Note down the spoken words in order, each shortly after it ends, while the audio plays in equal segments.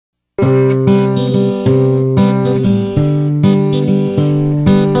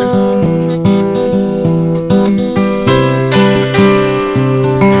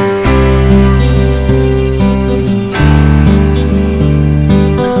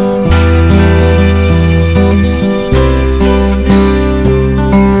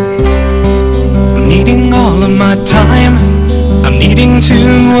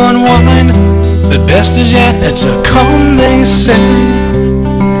The best is yet to come, they say.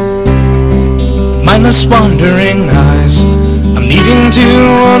 Mindless wandering eyes, I'm needing to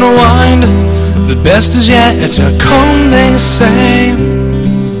unwind. The best is yet to come, they say.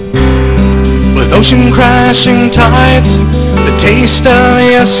 With ocean crashing tides, the taste of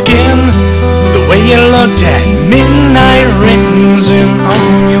your skin, the way you looked at midnight rings and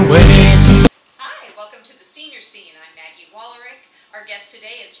on your way. Hi, welcome to the Senior Scene. I'm Maggie Wolarik. Our guest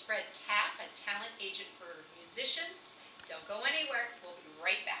today is Fred Tapp, a talent agent for musicians. Don't go anywhere. We'll be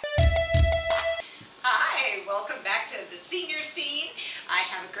right back. Hi, welcome back to the Senior Scene. I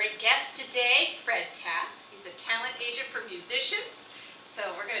have a great guest today, Fred Tapp. He's a talent agent for musicians. So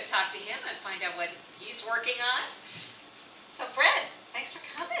we're going to talk to him and find out what he's working on. So Fred, thanks for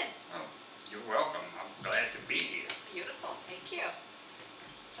coming. Oh, you're welcome. I'm glad to be here. Beautiful, thank you.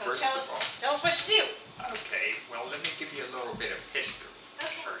 So First tell us what you do. Okay, well, let me give you a little bit of history,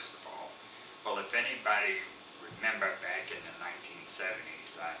 first of all. Well, if anybody remember back in the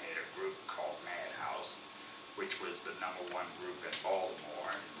 1970s, I had a group called Madhouse, which was the #1 group in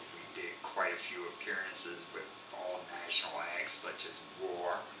Baltimore. And we did quite a few appearances with all national acts such as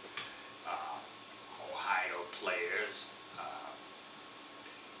War, Ohio Players,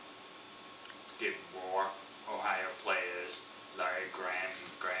 did War, Ohio Players, Larry Graham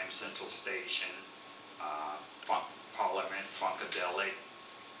Central Station, Parliament, Funkadelic.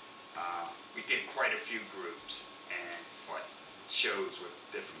 We did quite a few groups and shows with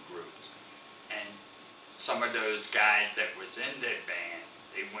different groups. And some of those guys that was in that band,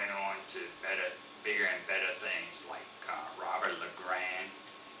 they went on to bigger and better things, like Robert LeGrand,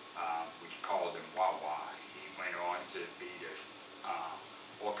 we called him Wawa. He went on to be the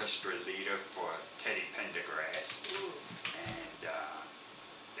orchestra leader for Teddy Pendergrass. And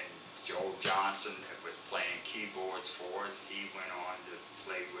then Joe Johnson, that was playing keyboards for us, he went on to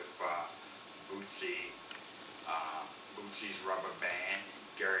play with Bootsy's Rubber Band.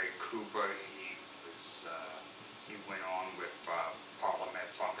 Gary Cooper, he went on with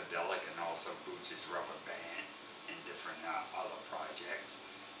Parliament, Funkadelic, and also Bootsy's Rubber Band and different other projects.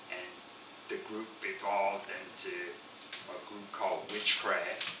 And the group evolved into a group called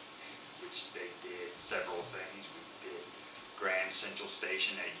Witchcraft, which they did several things. We did Graham Central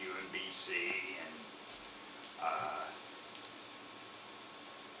Station at UMBC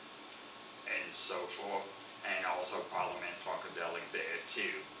and so forth, and also Parliament Funkadelic there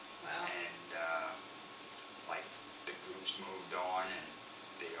too. Wow. And like the groups moved on and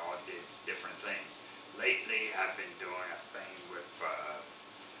they all did different things. Lately I've been doing a thing with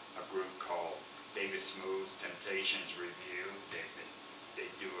a group called David Smooth's Temptations Review. They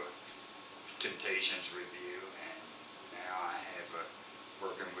do a Temptations review, and now I have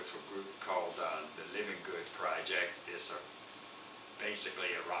working with a group called the Living Good Project. It's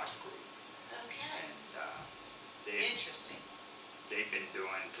basically a rock group. Okay. And interesting. They've been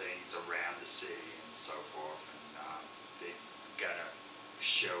doing things around the city and so forth, and they've got a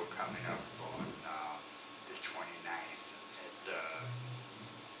show coming up on the 29th at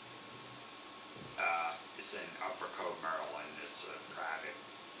it's in Upper Cove, Maryland. It's a private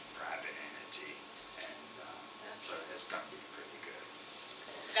entity, and so it's going to be pretty good.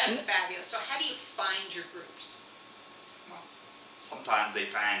 That's fabulous. So how do you find your groups? Well, sometimes they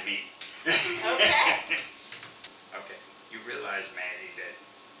find me. Okay. Okay. You realize, Maddie, that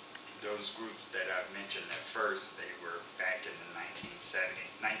those groups that I mentioned at first, they were back in the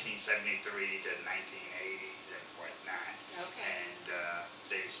 1973 to 1980s and whatnot. Okay. And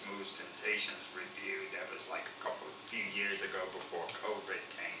Dave Smooth's Temptations Review, that was like a few years ago before COVID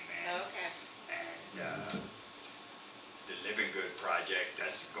came in. Okay. And the Living Good Project,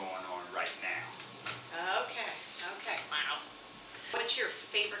 that's going on right now. Okay. Okay. Wow. What's your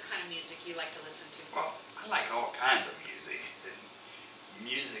favorite kind of music you like to listen to? Well, I like all kinds of music.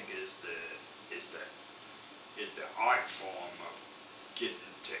 Music is the art form of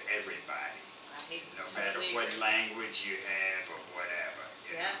getting to everybody. No matter what language you have or whatever,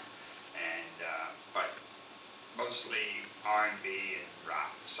 you know. And but mostly R&B and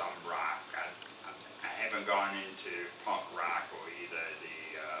rock, some rock. I haven't gone into punk rock or either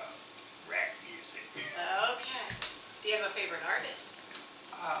the rap music. Okay. Do you have a favorite artist?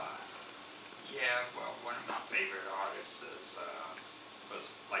 Yeah, well, one of my favorite artists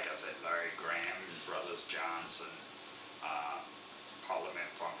was, like I said, Larry Graham, Brothers Johnson, Parliament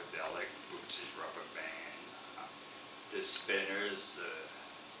Funkadelic, Bootsy's Rubber Band, the Spinners, the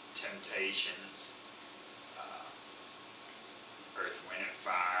Temptations, Earth, Wind and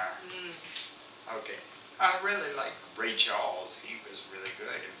Fire. Okay. I really liked Ray Charles. He was really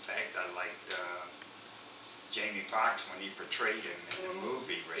good. In fact, I liked Jamie Foxx when he portrayed him in the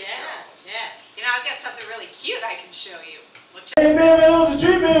movie Ray Charles. Yeah. You know, I've got something really cute I can show you. Hey, baby, on the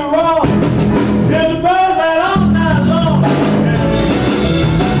tree, baby, wrong. Hear the birds that all night long.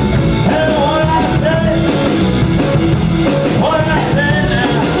 And what I say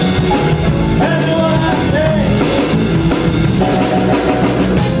now. And what I say.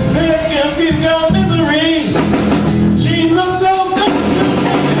 Big girl, she's got misery. She looks so good to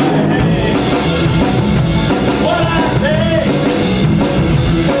me. What I say now.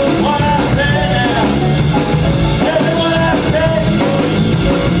 And what I say.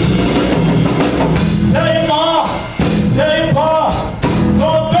 Tell your mom, tell your pa,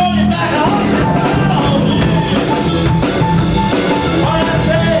 don't throw you back on the ground. What I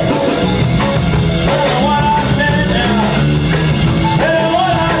say, and what I say now, and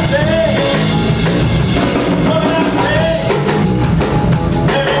what I say, what I say,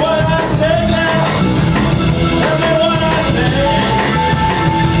 and what I say now, and what I say,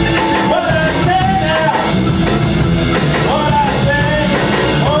 what I say now, what I say,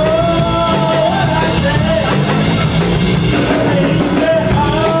 oh, what I say.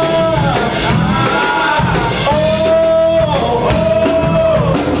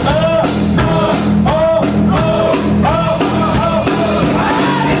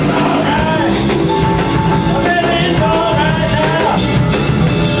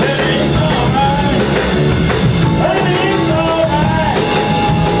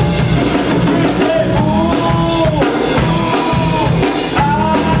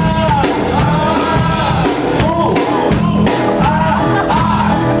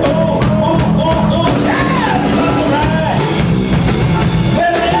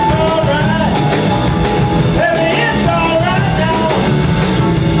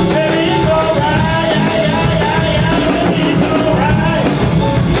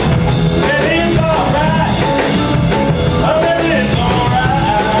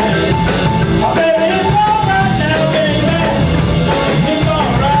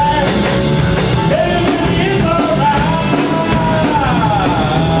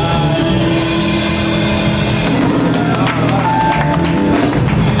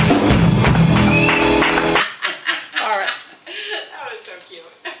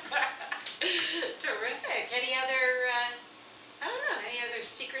 Terrific. Any other, I don't know, any other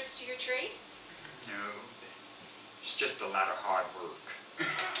secrets to your trade? No, it's just a lot of hard work.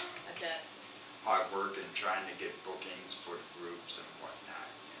 I bet. Hard work and trying to get bookings for the groups and whatnot,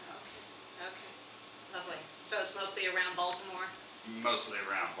 you know. Okay. Lovely. So it's mostly around Baltimore? Mostly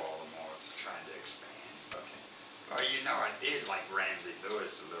around Baltimore, trying to expand. Okay. Well, you know, I did like Ramsey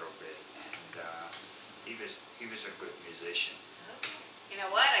Lewis a little bit, and he was a good musician. Okay. You know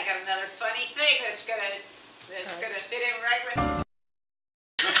what? I got another funny thing that's gonna fit in right with.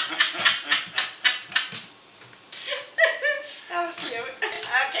 That was cute.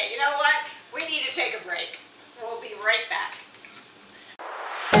 Okay, you know what? We need to take a break. We'll be right back.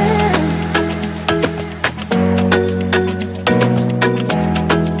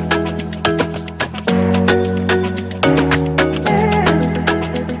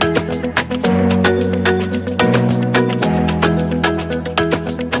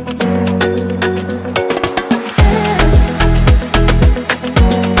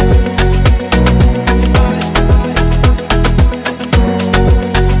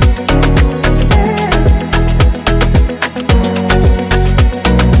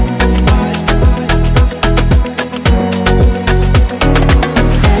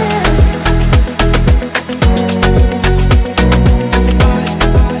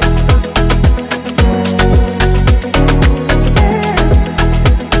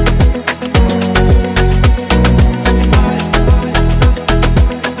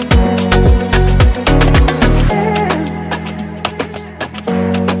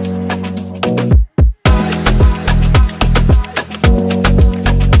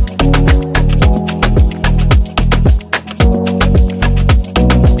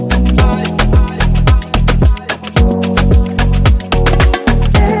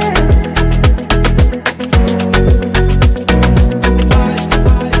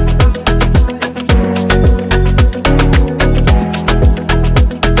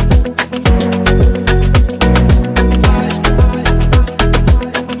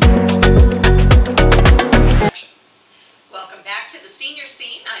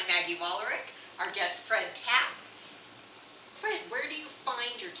 I'm Maggie Wolarik, our guest Fred Tapp. Fred, where do you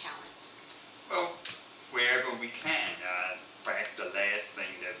find your talent? Well, wherever we can. In fact, the last thing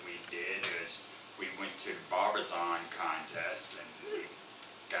that we did is we went to the Barbizon contest, and we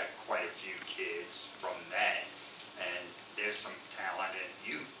got quite a few kids from that. And there's some talented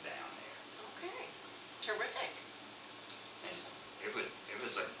youth down there. Okay. Terrific.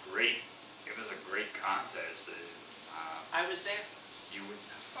 It was a great contest. I was there. You was.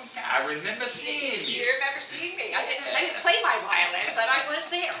 Oh yeah, I remember seeing Do you. you remember seeing me? I didn't play my violin, but I was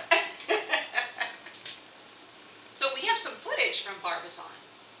there. So we have some footage from Barbizon.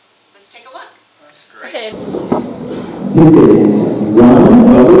 Let's take a look. That's great. Okay. This is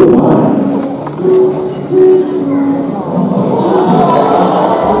 101.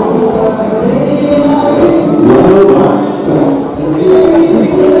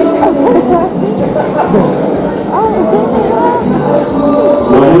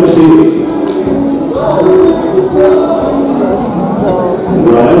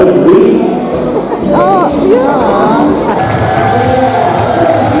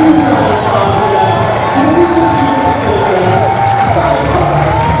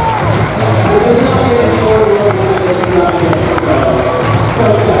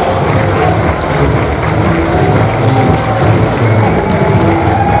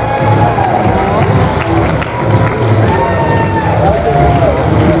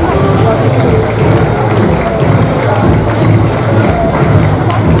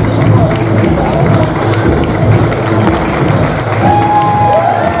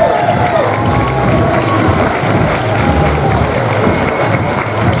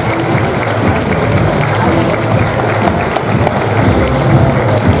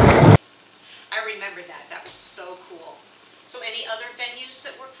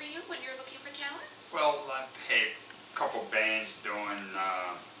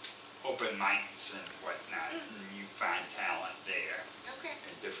 open mics and whatnot, and you find talent there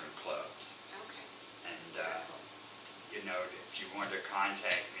in different clubs. And you know, if you want to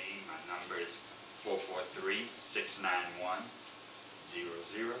contact me, my number is 443-691-0000.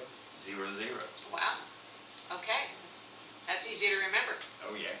 Wow. Okay. That's easy to remember.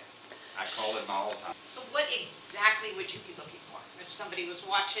 Oh yeah. I call it all the time. So what exactly would you be looking for if somebody was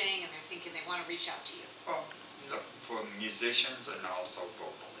watching and they're thinking they want to reach out to you? Well, look for musicians and also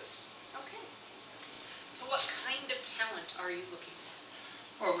vocalists. Okay. So what kind of talent are you looking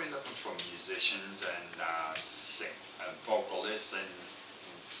for? Well, we're looking for musicians and vocalists and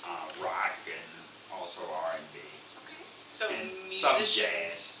rock and also R&B. Okay. So and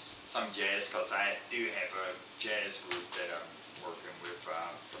musicians. some jazz, because I do have a jazz group that I'm working with for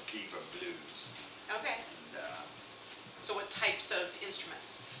Piva Blues. Okay. And, so what types of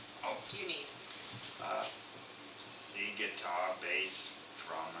instruments do you need? The guitar, bass,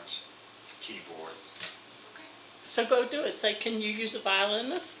 drummers, keyboards. Okay. So go do it. Say, can you use a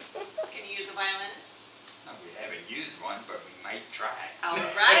violinist? Can you use a violinist? No, we haven't used one, but we might try.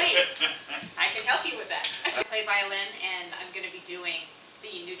 Alrighty. I can help you with that. I play violin, and I'm going to be doing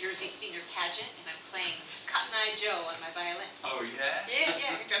the New Jersey Senior Pageant, and I'm playing Cotton Eye Joe on my violin. Oh, yeah?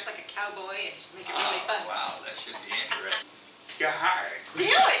 Yeah, you're dressed like a cowboy and just make it really fun. Wow, that should be interesting. You're hired.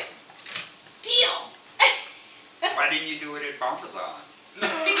 Really? Deal. Why didn't you do it at Barbizon?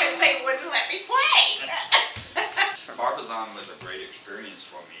 Because they wouldn't let me play. Barbizon was a great experience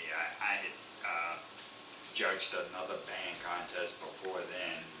for me. I had judged another band contest before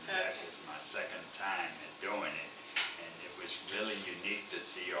then. That was my second time at doing it. And it was really unique to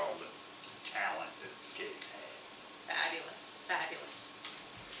see all the talent that the kids had. Fabulous, fabulous.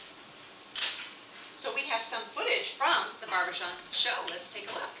 So we have some footage from the Barbizon show. Let's take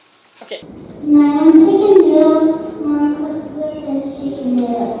a look. Okay. Now chicken noodle, Mom puts the fish chicken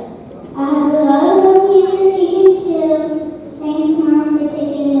noodle. I have a lot of little pieces you can chew. Thanks, Mom, for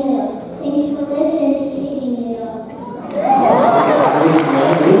chicken noodle. Thanks for the fish chicken noodle.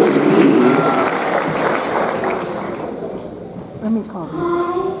 Let me call you. Hi,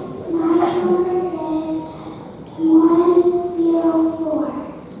 my number is 104.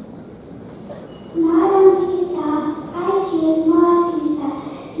 Madam Pizza, I choose Mod Pizza.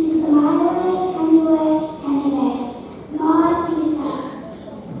 He's my way, anyway, and the best. Mod Pizza.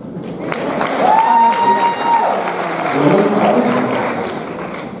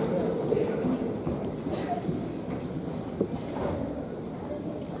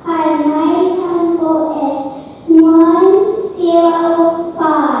 Hi, my number is 105.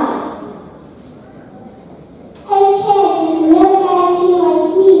 Hey kids, it's real bad to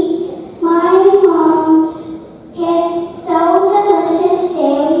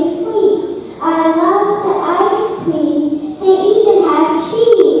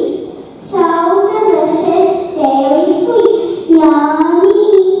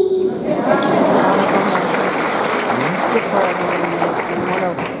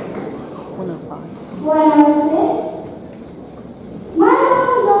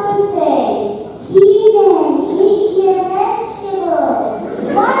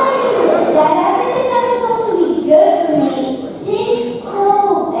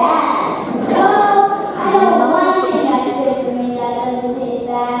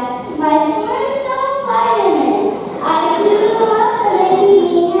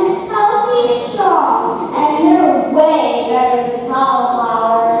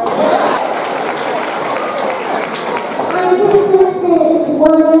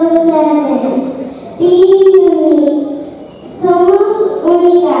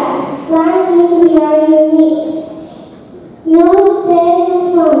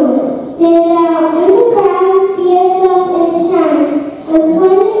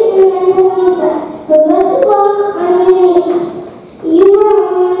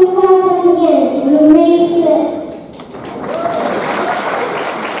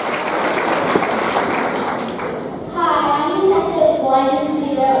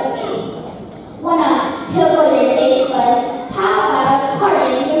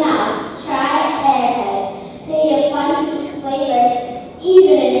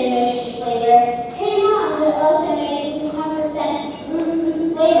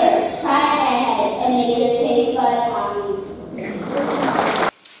flavor. Try ahead and make your taste buds happy.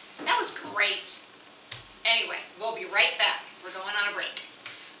 That was great. Anyway, we'll be right back. We're going on a break.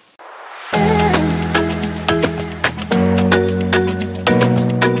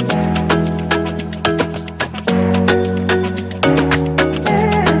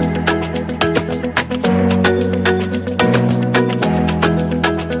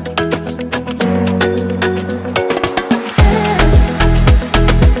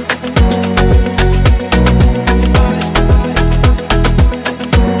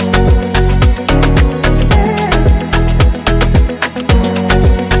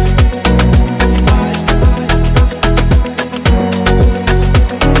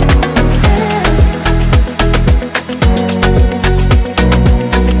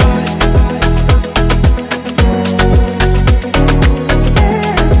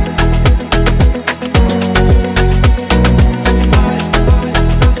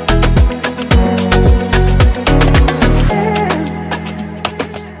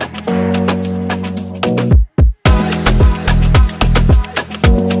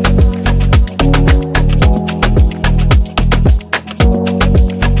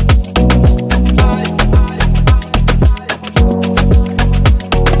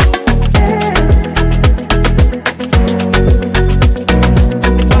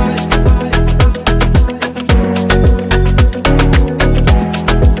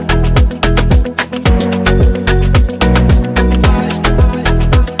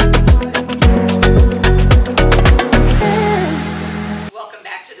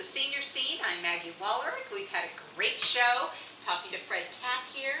 Maggie Wolarik. We've had a great show talking to Fred Tapp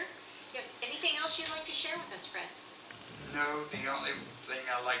here. You have anything else you'd like to share with us, Fred? No, the only thing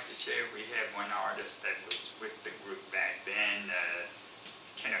I like to share, we had one artist that was with the group back then,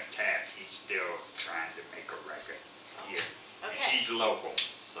 Kenneth Tapp. He's still trying to make a record here. Okay. And he's local,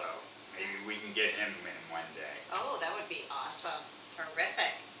 so maybe we can get him in one day. Oh, that would be awesome.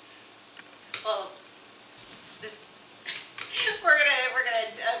 Terrific. Well,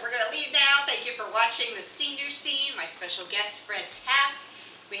 we're gonna leave now. Thank you for watching the Senior Scene. My special guest, Fred Tapp.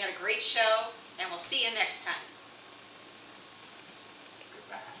 We had a great show, and we'll see you next time.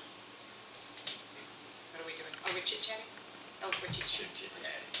 Goodbye. What are we doing? Oh, we're chit-chatting? Oh, we're chit-chatting.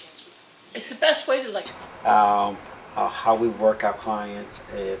 Chit-chatting. Yes, It's the best way to like. How we work our clients.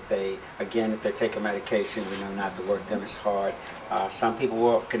 If they're taking medication, we know not to work them as hard. Some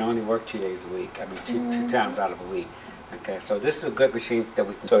people can only work 2 days a week. I mean, two times out of a week. Okay, so this is a good machine that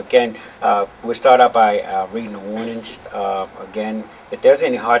we can. So again, we start out by reading the warnings. Again, if there's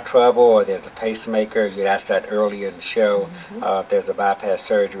any heart trouble or there's a pacemaker, you'd ask that earlier in the show. If there's a bypass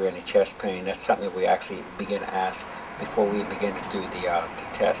surgery or any chest pain, that's something that we actually begin to ask before we begin to do the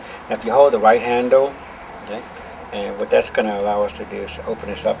test. Now, if you hold the right handle, okay, and what that's going to allow us to do is open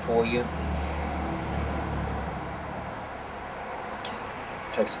this up for you.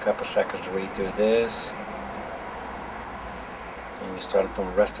 It takes a couple seconds to read through this. And you're starting from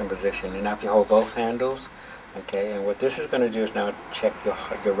a resting position. And now if you hold both handles, okay, and what this is going to do is now check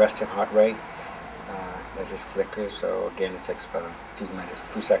your resting heart rate as it flickers. So again, it takes about a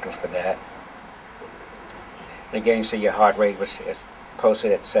few seconds for that. And again, you see your heart rate was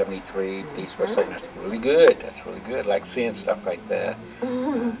posted at 73 beats per second. That's really good. That's really good. Like seeing stuff like that.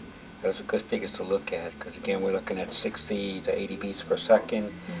 Those are good figures to look at because again, we're looking at 60 to 80 beats per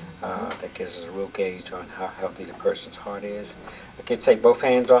second. That gives us a real gauge on how healthy the person's heart is. Okay, take both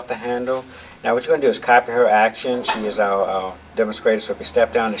hands off the handle. Now what you're going to do is copy her action. She is our demonstrator, so if you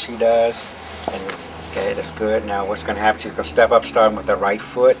step down as she does, and okay, that's good. Now what's going to happen, she's going to step up starting with the right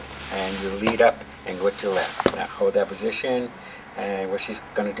foot, and you lead up and go with your left. Now hold that position, and what she's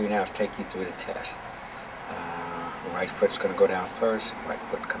going to do now is take you through the test. Right foot's going to go down first, right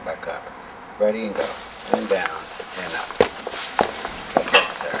foot come back up. Ready and go. And down and up. That's up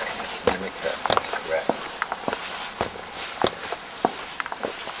there. Just mimic her. That's correct.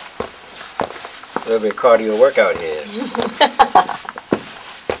 A little bit of cardio workout here.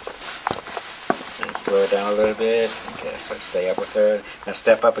 And slow it down a little bit. Okay, so stay up with her. Now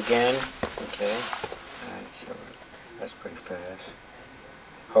step up again. Okay. Alright, so that's pretty fast.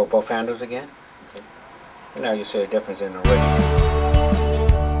 Hold both handles again. Okay. And now you see a difference in the rate.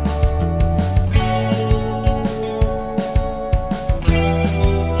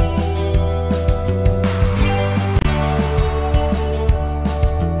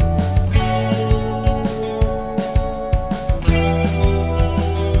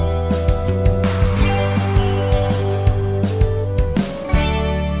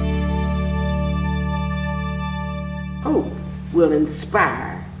 Hope will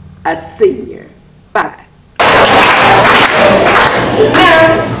inspire a senior. Bye.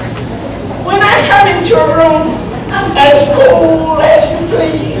 Now, when I come into a room as cool as you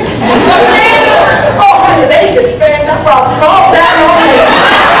please, oh honey, they just stand up or fall down on me.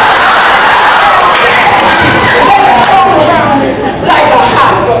 They fall around me like a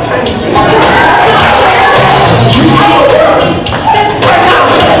hopper, honey.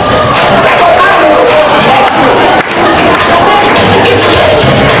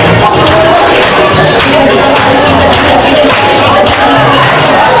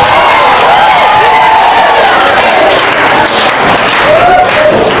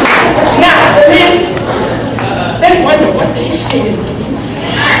 They wonder what they see.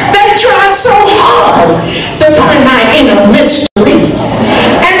 They try so hard to find my inner mystery.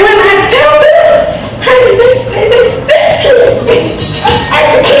 And when I tell them, honey, they say they still can't see. I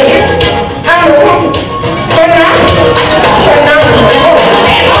said, I'm a woman. But I'm a woman.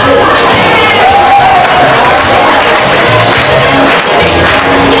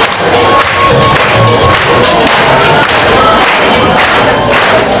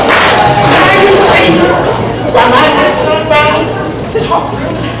 While my husband and talk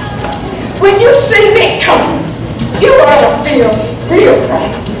real loud. When you see me come, you ought to feel real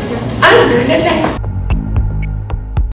right. I'm good at that.